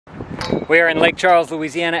We are in Lake Charles,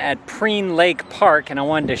 Louisiana at Prien Lake Park, and I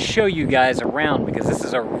wanted to show you guys around because this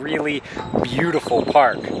is a really beautiful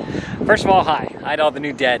park. First of all, hi to all the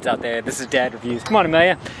new dads out there. This is Dad Reviews. Come on,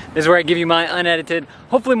 Amelia. This is where I give you my unedited,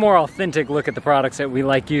 hopefully more authentic look at the products that we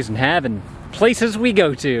like, use, and have, and places we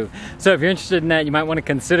go to. So if you're interested in that, you might want to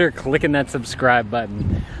consider clicking that subscribe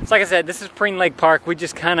button. So like I said, this is Prien Lake Park. We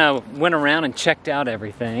just kind of went around and checked out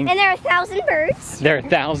everything. And there are 1,000 birds. There are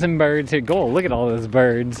 1,000 birds here. Go look at all those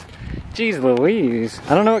birds. Jeez Louise.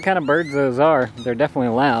 I don't know what kind of birds those are. They're definitely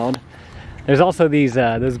loud. There's also these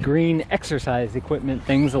those green exercise equipment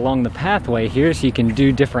things along the pathway here, so you can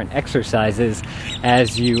do different exercises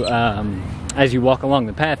as you walk along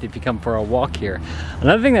the path if you come for a walk here.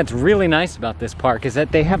 Another thing that's really nice about this park is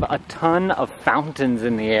that they have a ton of fountains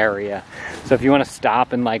in the area. So if you want to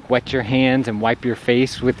stop and like wet your hands and wipe your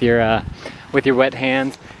face with your wet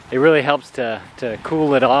hands, it really helps to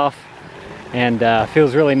cool it off. And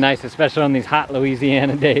feels really nice, especially on these hot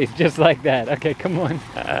Louisiana days, just like that. Okay, come on.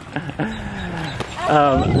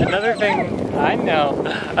 Another thing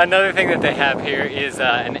that they have here is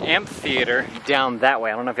an amphitheater down that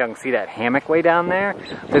way. I don't know if y'all can see that hammock way down there.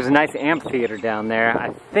 There's a nice amphitheater down there. I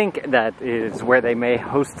think that is where they may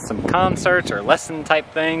host some concerts or lesson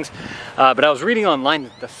type things. But I was reading online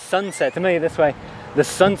that the sunsets, Amelia, this way, the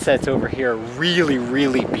sunsets over here are really,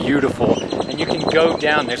 really beautiful. And you can go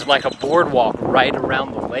down, there's like a boardwalk right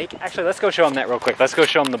around the lake. Actually, let's go show them that real quick. Let's go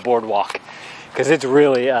show them the boardwalk, because it's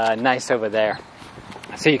really nice over there.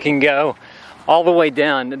 So you can go all the way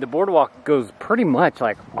down. The boardwalk goes pretty much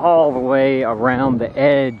like all the way around the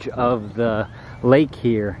edge of the lake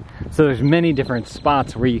here. So there's many different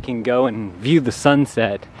spots where you can go and view the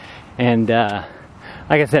sunset. And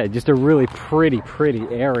like I said, just a really pretty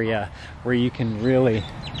area where you can really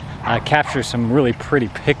capture some really pretty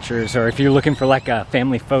pictures. Or if you're looking for like a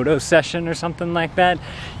family photo session or something like that,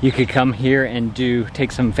 you could come here and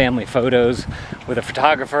take some family photos with a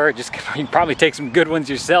photographer. You can probably take some good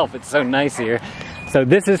ones yourself. It's so nice here. So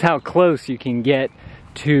this is how close you can get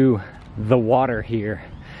to the water here.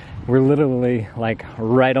 We're literally like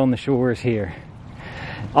right on the shores here.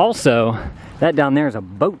 Also, that down there is a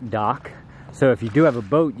boat dock. So if you do have a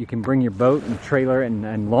boat, you can bring your boat and trailer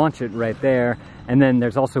and launch it right there. And then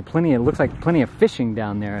there's also it looks like plenty of fishing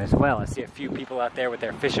down there as well. I see a few people out there with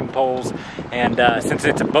their fishing poles. And since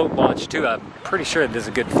it's a boat launch too, I'm pretty sure there's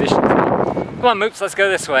a good fishing spot. Come on, Moops, let's go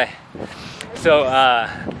this way. So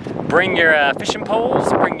bring your fishing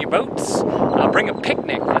poles, bring your boats, bring a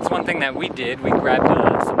picnic. That's one thing that we did. We grabbed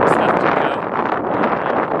some stuff to go.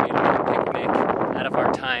 Of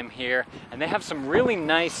our time here, and they have some really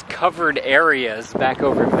nice covered areas back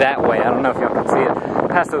over that way. I don't know if y'all can see it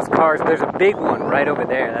past those cars. There's a big one right over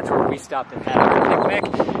there. That's where we stopped and had a picnic.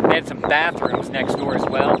 They had some bathrooms next door as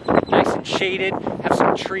well, nice and shaded. Have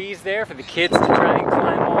some trees there for the kids to try and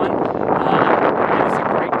climb on. And it's a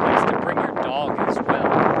great place to bring your dog as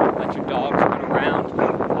well. Let your dogs run around.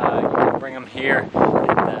 You can bring them here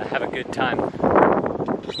and have a good time.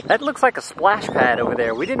 That looks like a splash pad over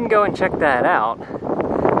there. We didn't go and check that out,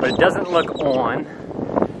 but it doesn't look on.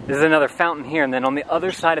 There's another fountain here, and then on the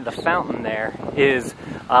other side of the fountain there is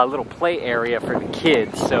a little play area for the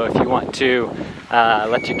kids. So if you want to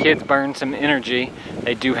let your kids burn some energy,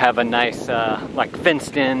 they do have a nice like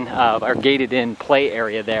fenced in or gated in play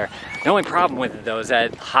area there. The only problem with it though is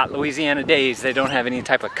that hot Louisiana days, they don't have any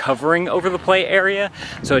type of covering over the play area,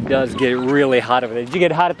 so it does get really hot over there. Did you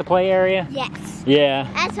get hot at the play area? Yes. Yeah.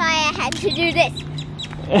 That's why I had to do this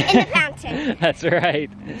in the fountain. That's right.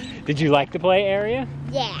 Did you like the play area?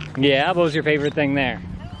 Yeah. Yeah, what was your favorite thing there?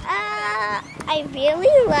 I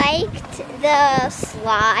really liked the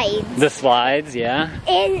slides. The slides, yeah.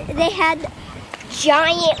 And they had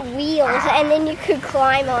giant wheels, and then you could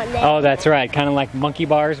climb on them. Oh, that's right. Kind of like monkey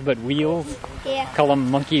bars, but wheels. Yeah. Call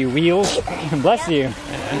them monkey wheels. Bless you.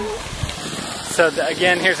 So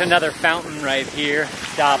again, here's another fountain right here.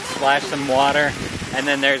 Stop, splash some water. And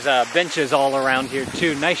then there's benches all around here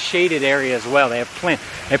too. Nice shaded area as well.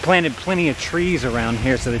 They planted plenty of trees around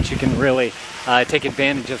here so that you can really take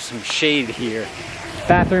advantage of some shade here.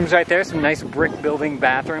 Bathrooms right there, some nice brick building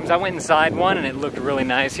bathrooms. I went inside one and it looked really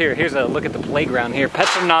nice. Here's a look at the playground here.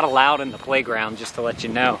 Pets are not allowed in the playground, just to let you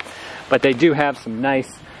know. But they do have some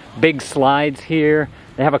nice big slides here.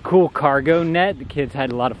 They have a cool cargo net. The kids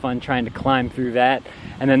had a lot of fun trying to climb through that.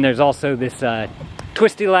 And then there's also this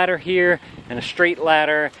twisty ladder here and a straight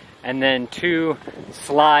ladder, and then two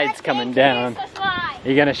slides coming down.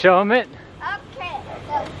 You gonna show them it? Okay.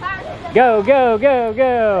 Go, go, go,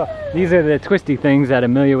 go. These are the twisty things that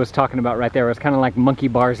Amelia was talking about right there. It's kind of like monkey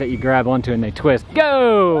bars that you grab onto and they twist.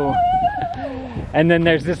 Go! And then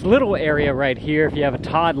there's this little area right here if you have a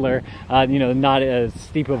toddler, you know, not as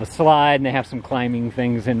steep of a slide, and they have some climbing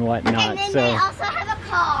things and whatnot. And then so they also have a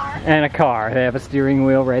car. And a car. They have a steering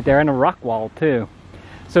wheel right there and a rock wall too.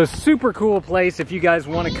 So super cool place if you guys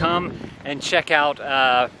want to come and check out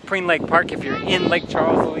Prien Lake Park if you're in Lake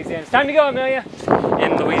Charles, Louisiana. It's time to go, Amelia.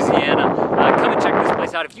 In Louisiana. Come and check this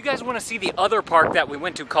place out. If you guys want to see the other park that we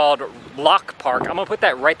went to called Lock Park, I'm going to put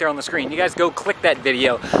that right there on the screen. You guys go click that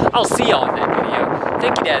video. I'll see y'all in that video.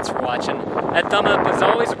 Thank you, dads, for watching. That thumb up is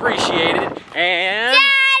always appreciated. And...